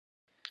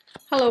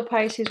Hello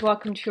Pisces,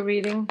 welcome to your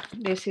reading.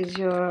 This is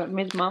your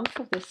mid-month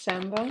of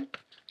December.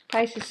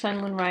 Pisces,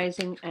 Sun, Moon,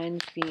 Rising,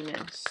 and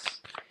Venus.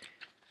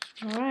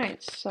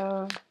 Alright,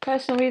 so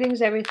personal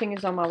readings, everything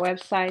is on my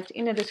website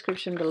in the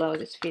description below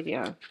this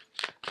video.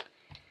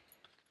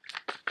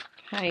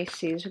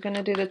 Pisces, we're going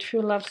to do the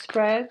true love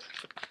spread.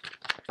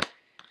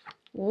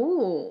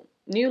 Ooh,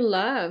 new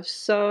love.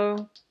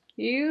 So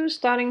you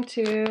starting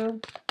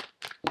to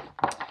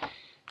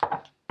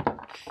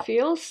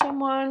feel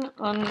someone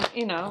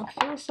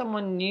feel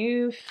someone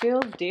new, feel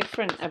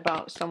different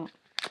about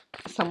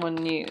someone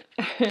new.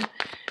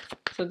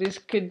 So this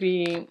could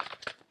be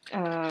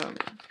a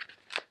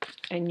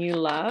new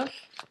love,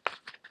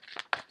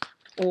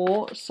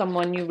 or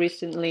someone you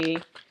recently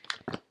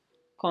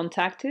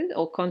contacted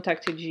or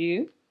contacted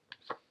you.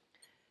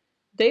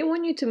 They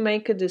want you to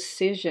make a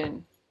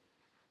decision.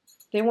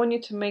 They want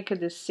you to make a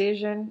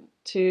decision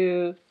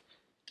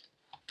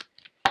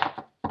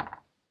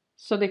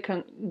so they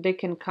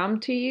can come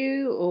to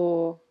you,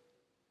 or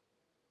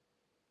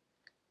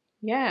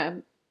yeah,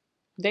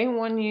 they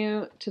want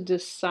you to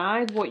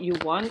decide what you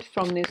want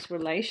from this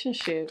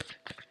relationship.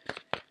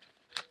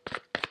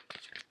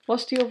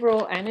 What's the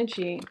overall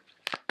energy?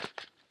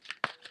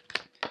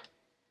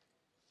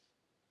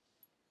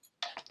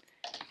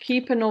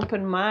 Keep an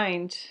open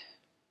mind.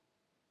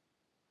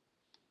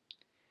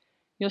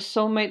 Your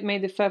soulmate may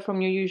differ from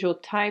your usual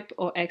type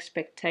or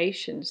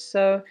expectations.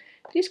 So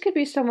this could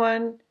be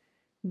someone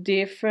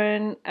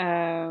different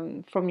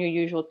from your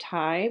usual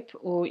type,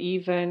 or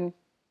even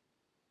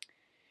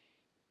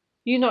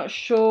you're not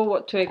sure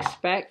what to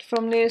expect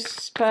from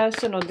this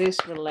person or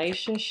this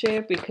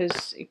relationship,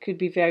 because it could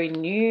be very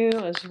new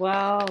as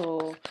well,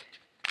 or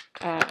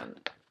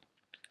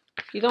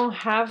you don't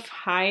have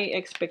high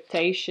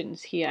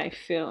expectations here, I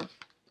feel.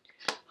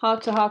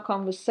 Heart-to-heart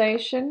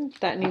conversation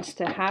that needs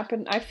to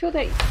happen. I feel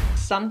that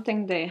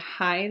something they're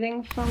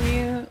hiding from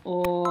you,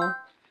 or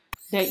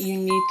that you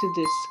need to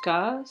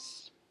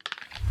discuss.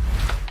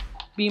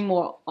 Be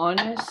more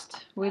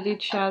honest with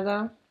each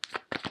other.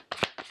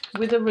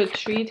 With a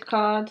retreat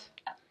card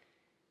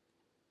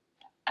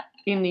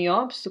in the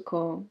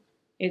obstacle,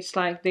 it's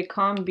like they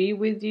can't be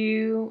with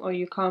you, or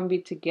you can't be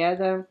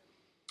together,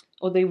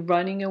 or they're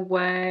running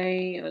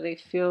away, or they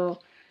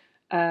feel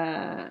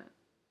that,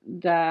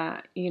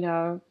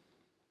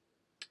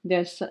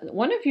 there's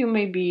one of you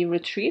may be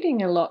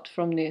retreating a lot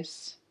from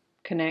this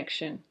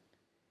connection,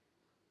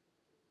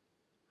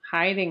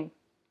 hiding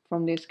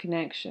from this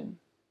connection.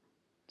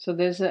 So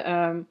there's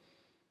a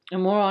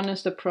more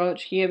honest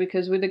approach here,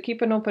 because with the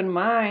keep an open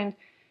mind,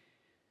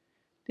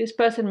 this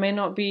person may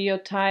not be your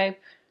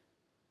type,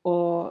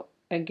 or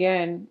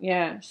again,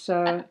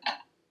 so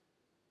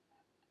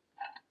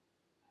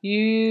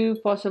you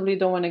possibly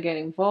don't want to get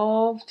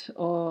involved,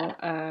 or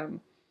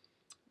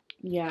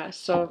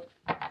so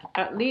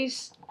at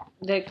least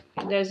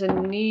there's a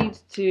need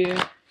to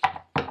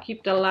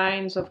keep the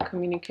lines of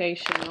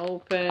communication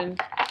open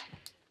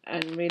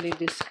and really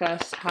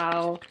discuss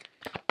how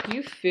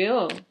you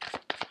feel.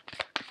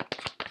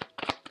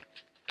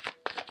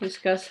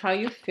 Discuss how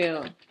you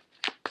feel.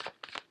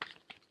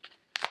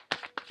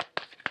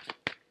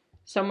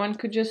 Someone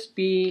could just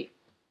be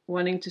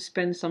wanting to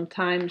spend some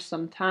time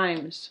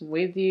sometimes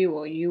with you,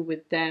 or you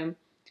with them,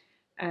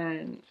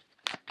 and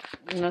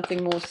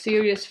nothing more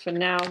serious for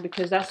now,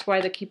 because that's why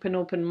the keep an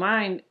open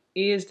mind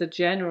is the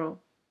general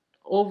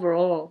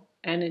overall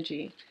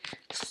energy.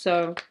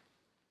 So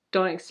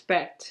don't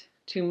expect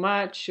too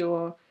much,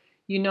 or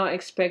you're not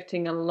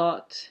expecting a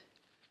lot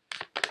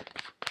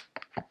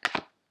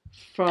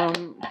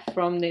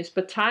from this,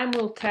 but time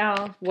will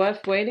tell.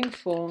 Worth waiting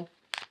for.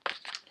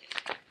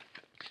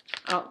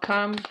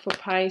 Outcome for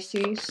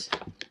Pisces.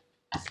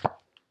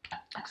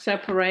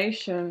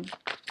 Separation.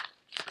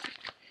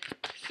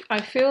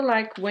 I feel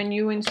like when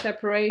you're in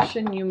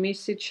separation, you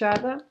miss each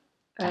other,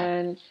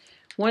 and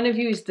one of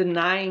you is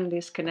denying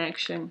this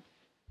connection,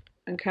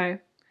 okay?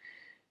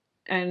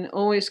 And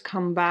always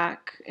come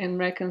back and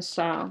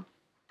reconcile.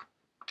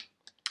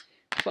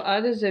 For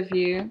others of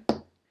you,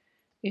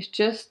 it's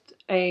just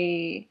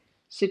a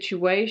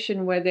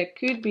situation where there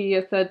could be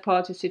a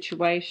third-party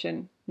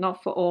situation,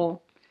 not for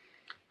all.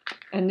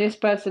 And this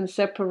person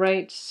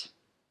separates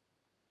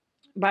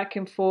back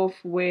and forth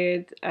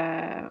with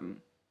a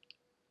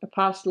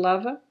past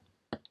lover,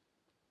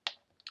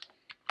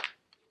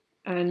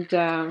 and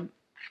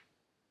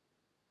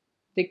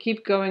they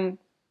keep going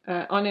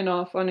on and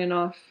off, on and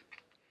off.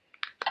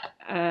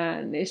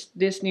 And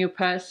this new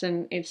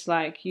person, it's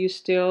like you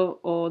still,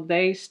 or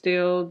they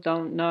still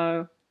don't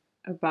know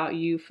about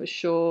you for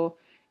sure,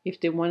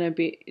 if they want to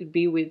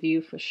be with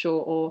you for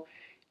sure. Or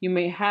you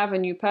may have a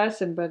new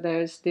person, but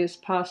there's this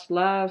past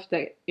love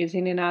that is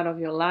in and out of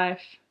your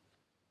life,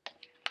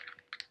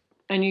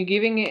 and you're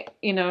giving it,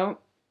 you're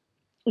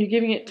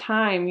giving it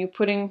time. You're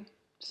putting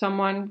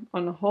someone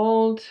on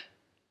hold.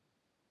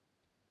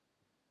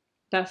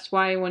 That's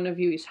why one of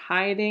you is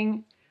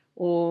hiding,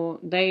 or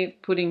they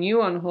putting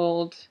you on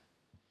hold.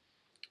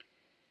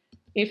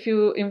 If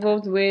you're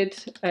involved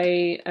with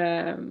a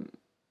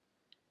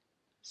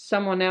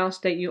someone else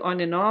that you on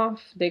and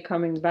off, they're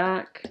coming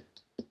back.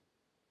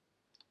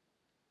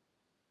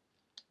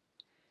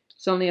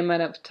 It's only a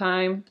matter of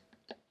time.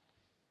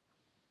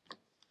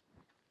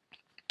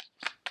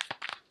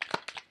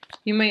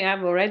 You may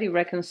have already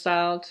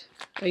reconciled,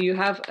 or you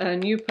have a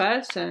new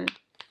person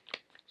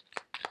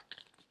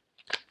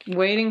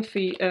waiting for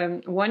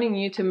you, wanting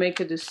you to make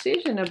a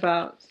decision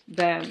about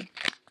them.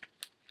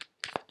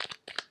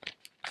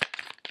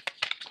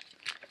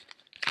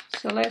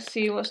 So let's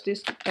see what's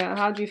this.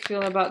 How do you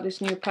feel about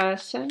this new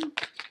person?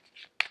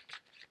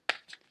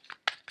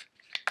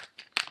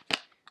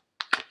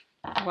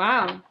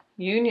 Wow,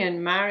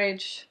 union,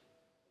 marriage.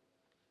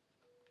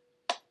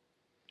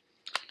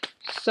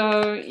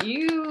 So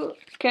you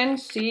can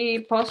see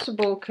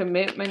possible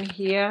commitment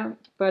here,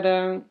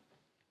 but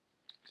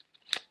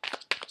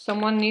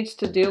someone needs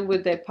to deal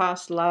with their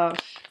past love.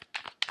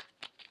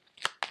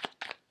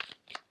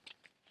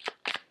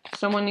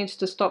 Someone needs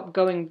to stop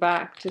going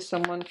back to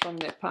someone from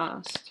their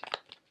past.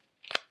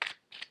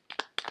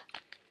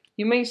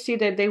 You may see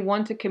that they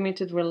want a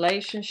committed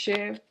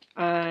relationship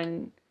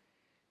and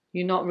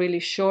you're not really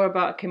sure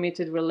about a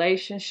committed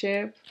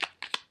relationship,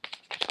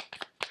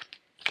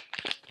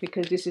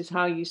 because this is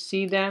how you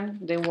see them.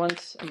 They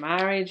want a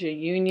marriage, a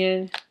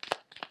union,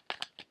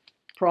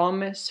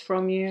 promise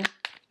from you,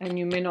 and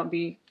you may not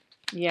be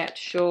yet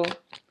sure.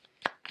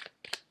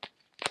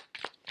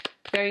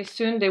 Very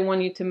soon they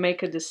want you to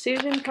make a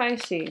decision,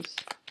 Pisces.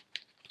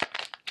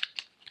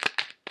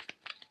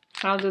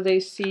 How do they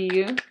see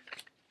you?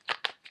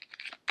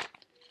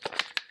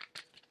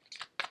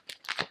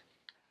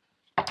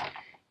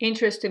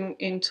 Interest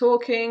in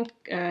talking,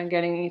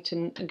 getting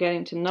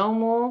to know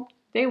more.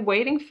 They're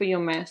waiting for your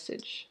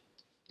message.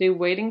 They're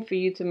waiting for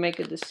you to make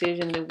a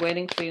decision. They're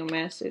waiting for your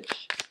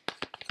message.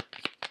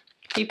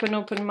 Keep an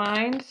open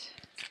mind.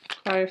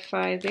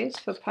 Clarify this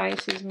for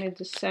Pisces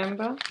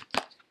mid-December.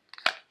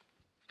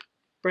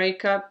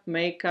 Break up,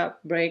 make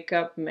up, break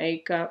up,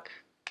 make up.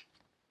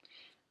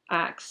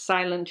 Act,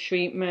 silent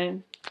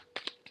treatment.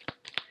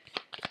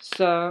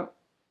 So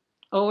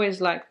always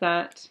like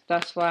that.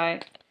 That's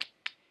why,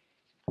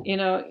 you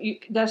know,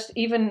 that's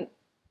even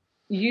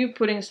you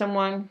putting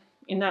someone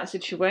in that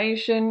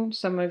situation.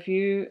 Some of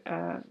you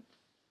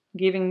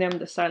giving them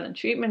the silent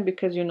treatment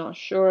because you're not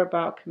sure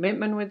about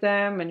commitment with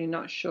them, and you're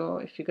not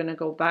sure if you're going to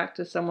go back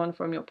to someone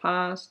from your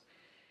past.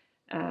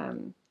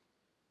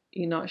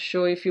 You're not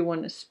sure if you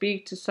want to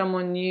speak to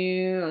someone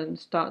new and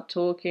start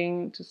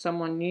talking to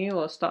someone new,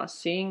 or start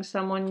seeing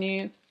someone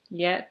new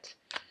yet.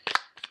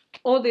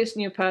 Or this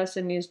new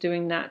person is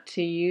doing that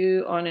to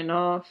you on and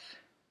off.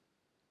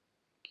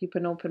 Keep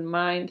an open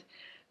mind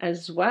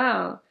as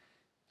well.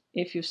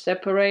 If you're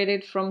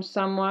separated from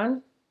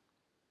someone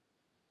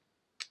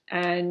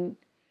and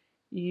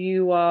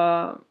you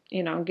are,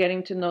 you know,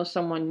 getting to know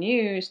someone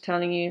new, is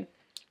telling you,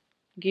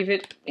 give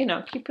it, you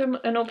know, keep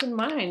an open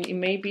mind. It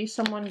may be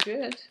someone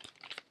good.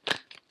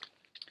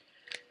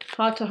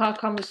 Heart-to-heart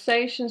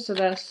conversation, so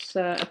that's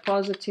a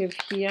positive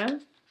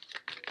here,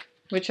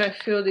 which I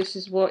feel this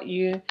is what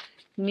you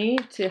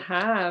need to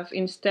have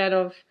instead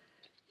of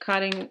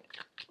cutting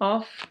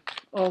off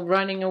or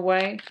running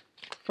away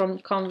from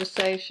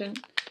conversation,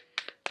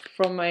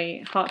 from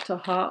a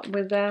heart-to-heart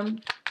with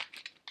them.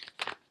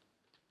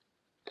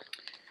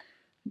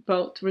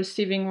 Both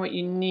receiving what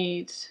you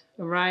need,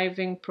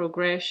 arriving,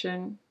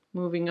 progression,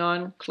 moving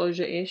on,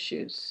 closure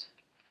issues.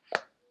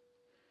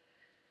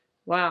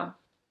 Wow.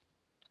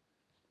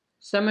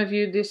 Some of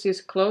you, this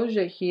is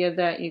closure here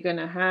that you're going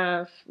to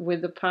have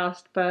with the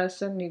past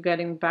person. You're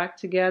getting back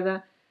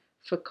together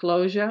for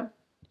closure.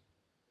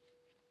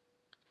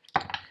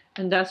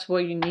 And that's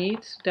what you need.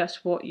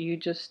 That's what you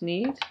just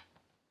need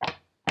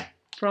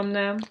from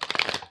them.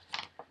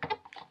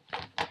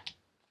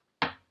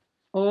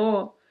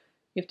 Or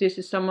if this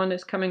is someone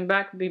that's coming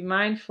back, be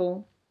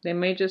mindful. They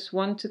may just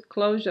want to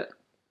closure,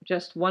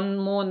 just one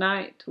more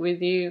night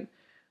with you,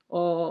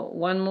 or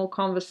one more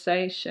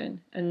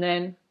conversation, and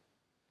then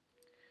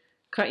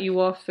cut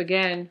you off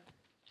again.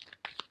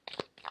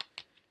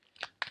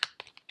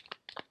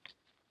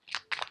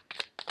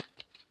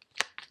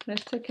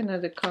 Let's take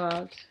another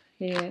card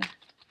here.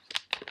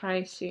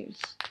 Pisces.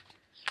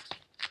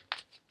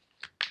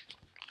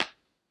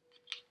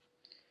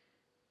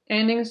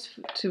 Endings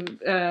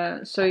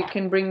to so it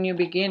can bring new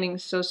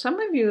beginnings. So some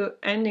of you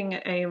ending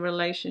a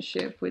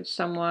relationship with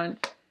someone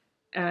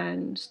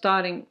and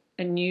starting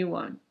a new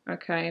one,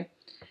 okay?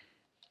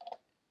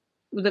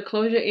 With the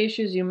closure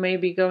issues, you may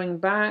be going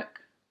back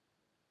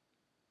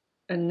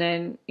and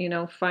then, you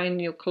know,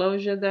 find your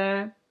closure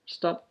there.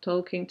 Stop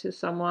talking to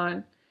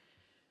someone,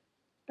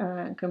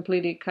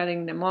 completely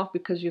cutting them off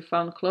because you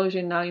found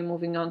closure. Now you're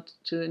moving on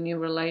to a new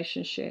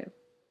relationship.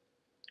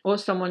 Or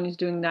someone is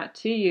doing that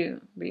to you.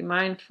 Be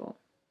mindful.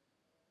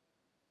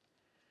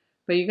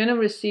 But you're going to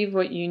receive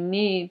what you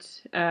need.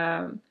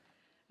 A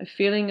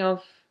feeling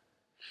of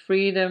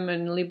freedom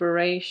and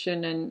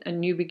liberation and a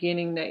new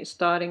beginning that is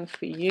starting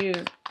for you.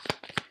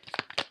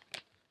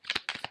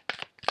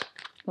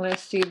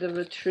 Let's see the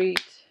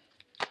retreat.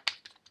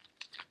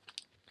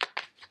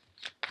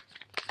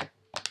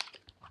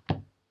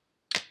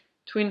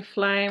 twin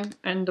flame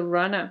and the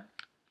runner.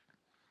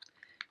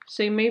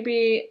 So you may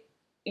be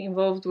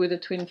involved with a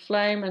twin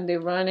flame and they're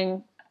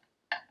running,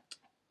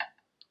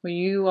 or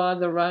you are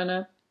the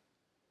runner.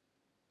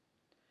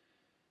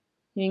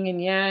 Yin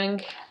and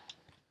yang.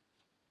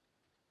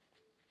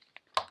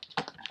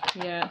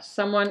 Yeah,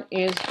 someone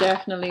is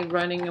definitely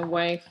running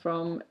away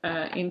from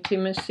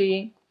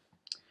intimacy,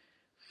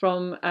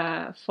 from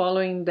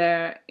following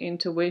their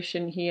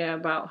intuition here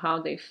about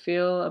how they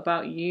feel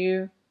about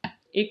you.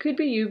 It could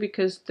be you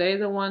because they're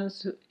the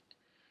ones who,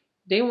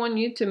 they want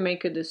you to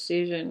make a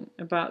decision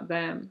about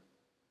them.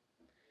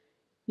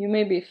 You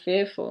may be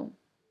fearful.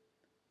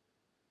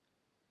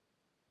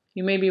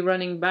 You may be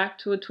running back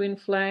to a twin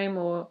flame,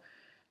 or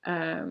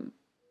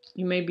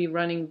you may be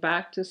running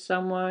back to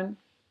someone.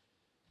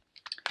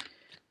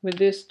 With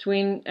this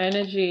twin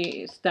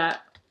energy, it's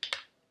that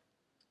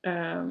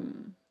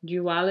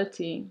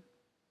duality.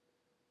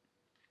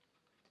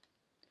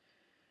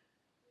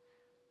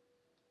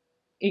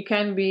 It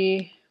can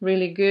be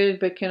really good,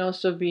 but can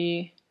also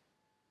be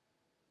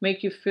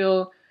make you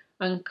feel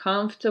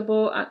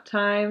uncomfortable at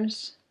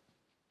times.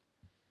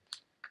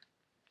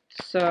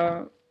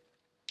 So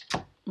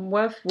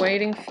worth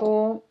waiting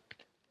for.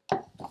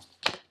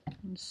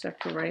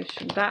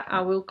 Separation. That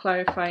I will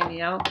clarify in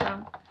the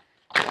outcome.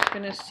 I'm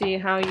going to see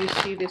how you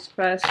see this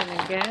person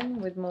again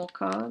with more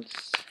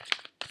cards.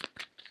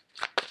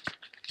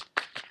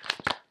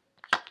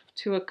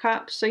 Two of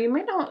Cups. So you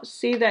may not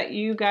see that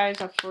you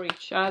guys are for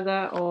each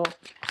other, or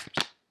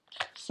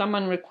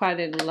someone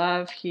requited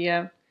love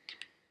here.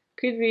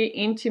 Could be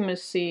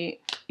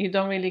intimacy. You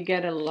don't really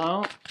get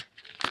along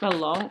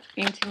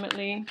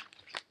intimately.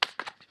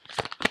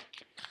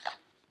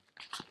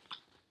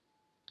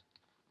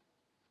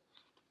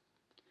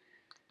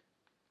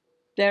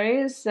 There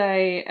is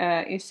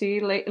a, you see,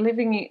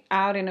 living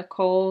out in a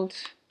cold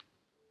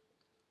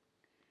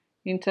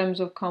in terms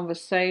of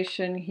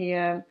conversation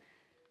here.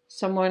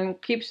 Someone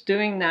keeps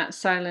doing that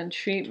silent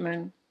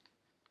treatment.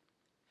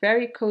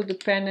 Very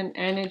codependent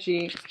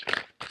energy.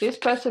 This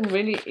person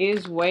really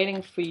is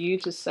waiting for you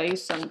to say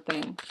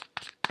something.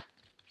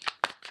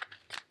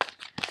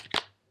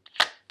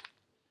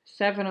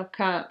 Seven of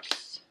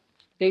Cups.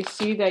 They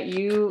see that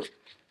you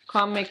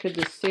can't make a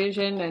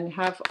decision and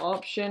have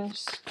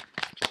options.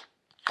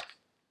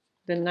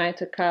 The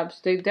Knight of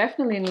Cups. They're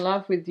definitely in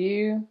love with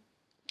you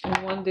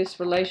and want this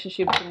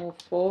relationship to move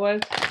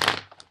forward.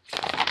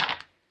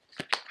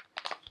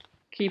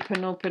 Keep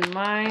an open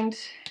mind.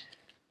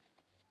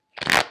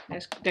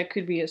 There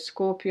could be a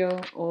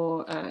Scorpio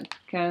or a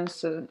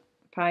Cancer,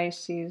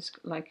 Pisces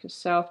like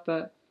yourself,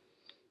 but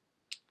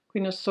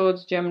Queen of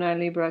Swords, Gemini,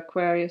 Libra,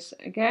 Aquarius.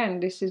 Again,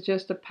 this is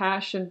just a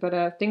passion,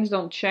 but things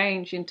don't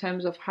change in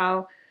terms of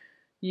how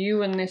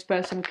you and this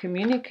person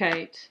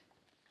communicate.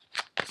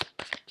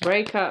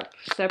 Breakup,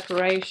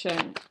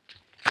 separation,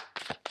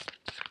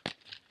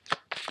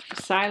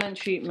 silent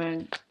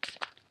treatment.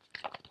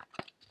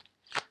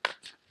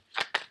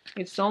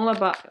 It's all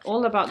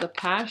about the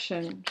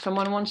passion.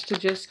 Someone wants to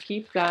just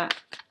keep that.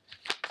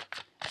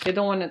 They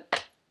don't want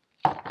to.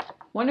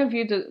 One of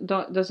you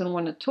doesn't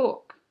want to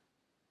talk.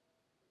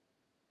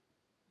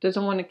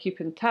 Doesn't want to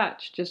keep in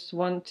touch. Just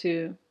want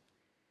to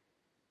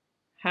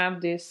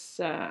have this.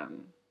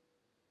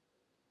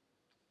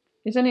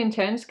 It's an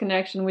intense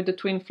connection with the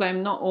twin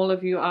flame. Not all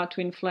of you are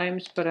twin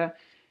flames, but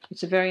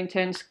it's a very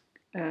intense,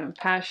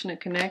 passionate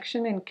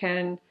connection, and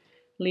can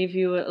leave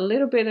you a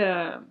little bit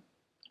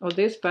or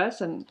this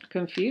person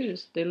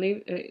confused. They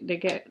don't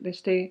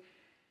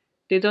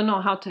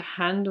know how to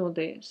handle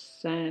this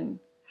and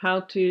how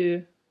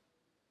to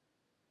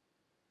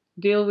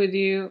deal with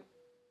you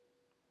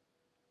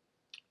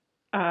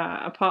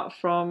apart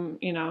from,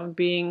 you know,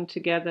 being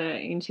together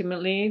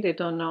intimately. They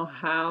don't know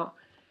how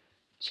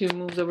to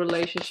move the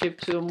relationship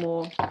to a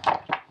more,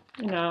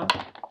 you know,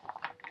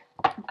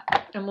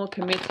 a more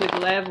committed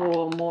level,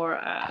 or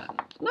more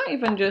not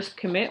even just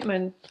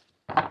commitment.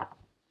 I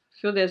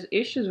feel there's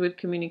issues with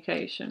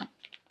communication.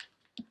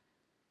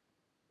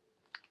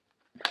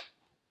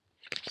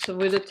 So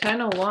with the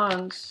Ten of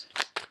Wands,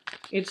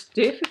 it's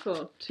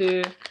difficult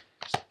to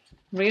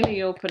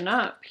really open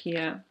up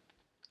here.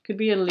 Could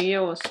be a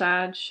Leo or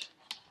Sag.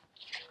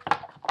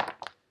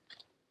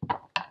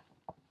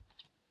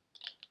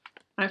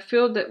 I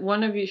feel that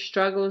one of you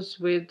struggles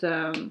with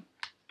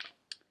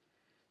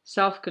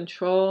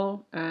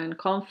self-control and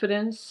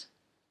confidence.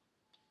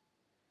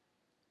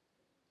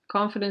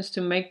 Confidence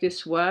to make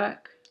this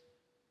work.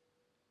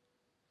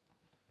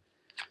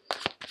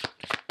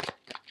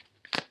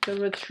 The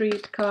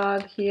Retreat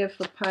card here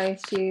for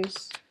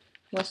Pisces.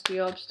 What's the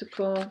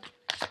obstacle?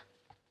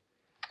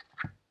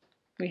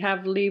 We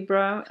have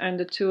Libra and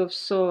the Two of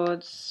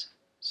Swords.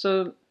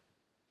 So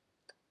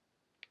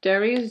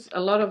there is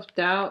a lot of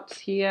doubts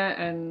here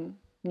and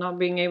not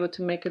being able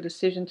to make a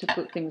decision to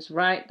put things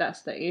right.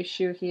 That's the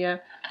issue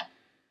here.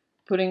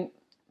 Putting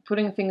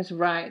things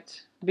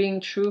right. Being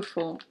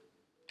truthful.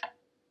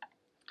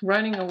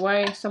 Running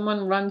away.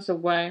 Someone runs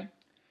away.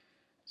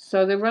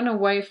 So they run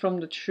away from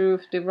the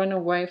truth. They run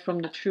away from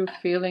the true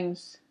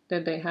feelings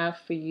that they have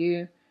for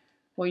you,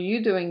 or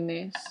you doing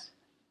this.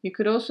 You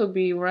could also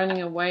be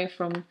running away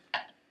from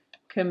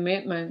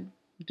commitment,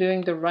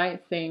 doing the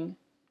right thing,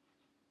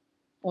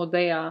 or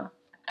they are.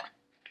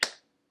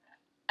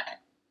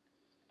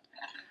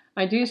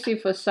 I do see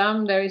for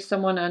some there is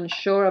someone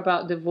unsure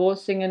about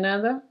divorcing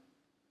another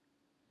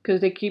because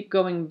they keep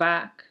going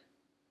back.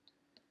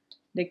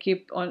 They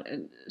keep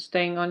on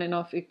staying on and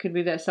off. It could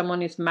be that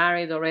someone is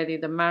married already.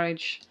 The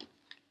marriage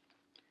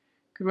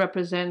could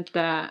represent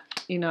that,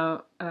 you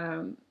know,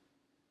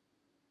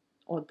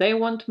 or they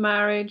want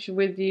marriage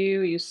with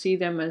you. You see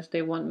them as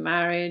they want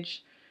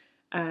marriage,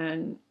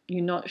 and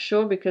you're not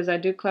sure, because I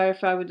do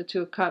clarify with the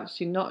Two of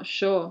Cups, you're not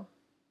sure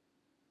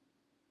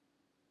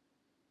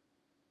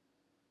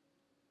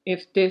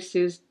if this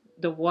is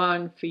the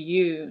one for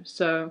you.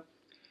 So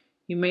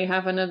you may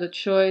have another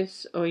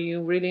choice, or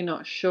you're really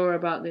not sure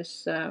about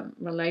this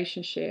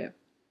relationship.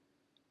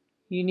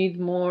 You need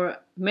more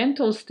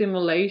mental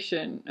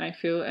stimulation, I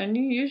feel. And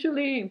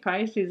usually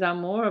Pisces are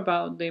more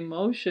about the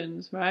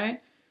emotions,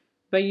 right?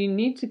 But you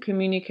need to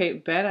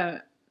communicate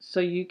better so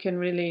you can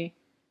really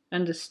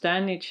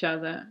understand each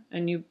other.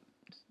 And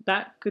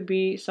that could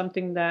be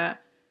something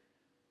that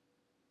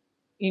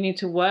you need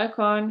to work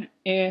on,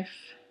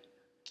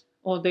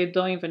 or they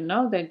don't even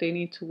know that they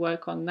need to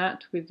work on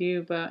that with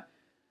you, but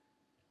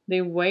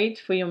they wait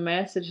for your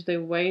message, they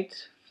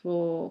wait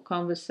for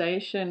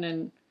conversation,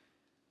 and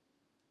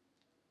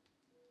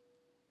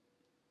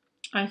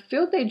I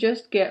feel they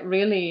just get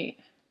really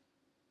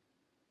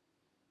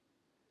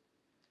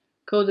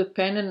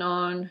codependent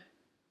on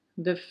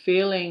the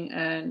feeling,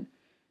 and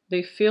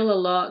they feel a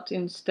lot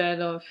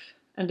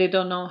and they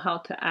don't know how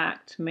to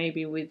act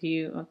maybe with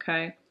you,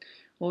 okay?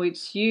 Or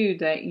it's you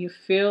that you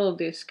feel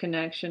this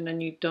connection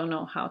and you don't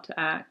know how to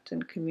act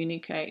and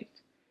communicate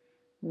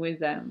with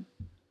them.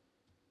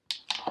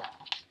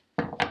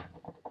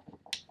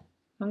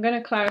 I'm going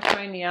to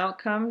clarify in the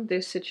outcome,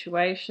 this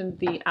situation,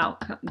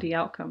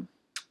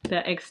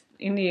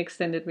 in the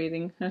extended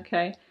reading,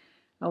 okay?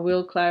 I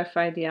will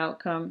clarify the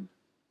outcome.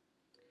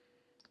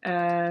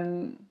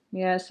 And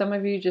yeah, some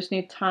of you just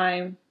need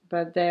time,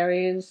 but there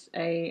is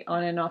a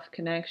on and off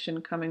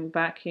connection coming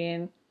back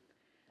in,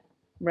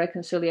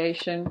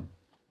 reconciliation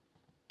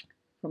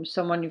from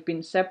someone you've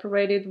been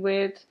separated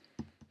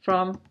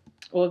from,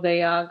 or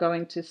they are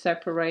going to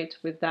separate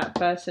with that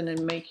person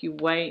and make you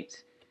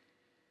wait.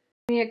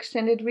 In the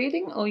extended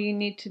reading, all you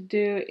need to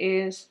do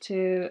is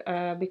to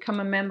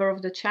become a member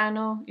of the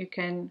channel. You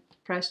can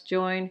press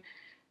join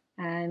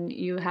and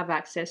you have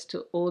access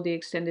to all the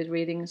extended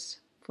readings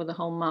for the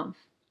whole month.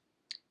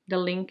 The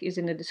link is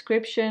in the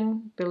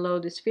description below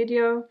this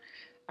video,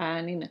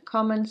 and in the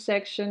comment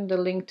section the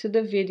link to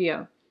the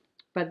video.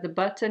 But the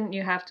button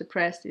you have to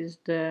press is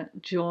the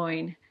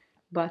join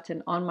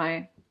button on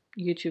my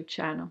YouTube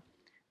channel.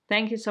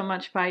 Thank you so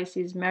much,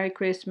 Pisces. Merry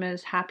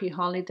Christmas, happy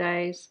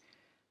holidays,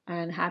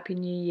 and happy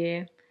New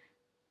Year.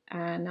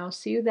 And I'll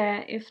see you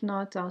there. If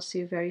not, I'll see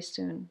you very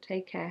soon.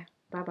 Take care.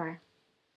 Bye-bye.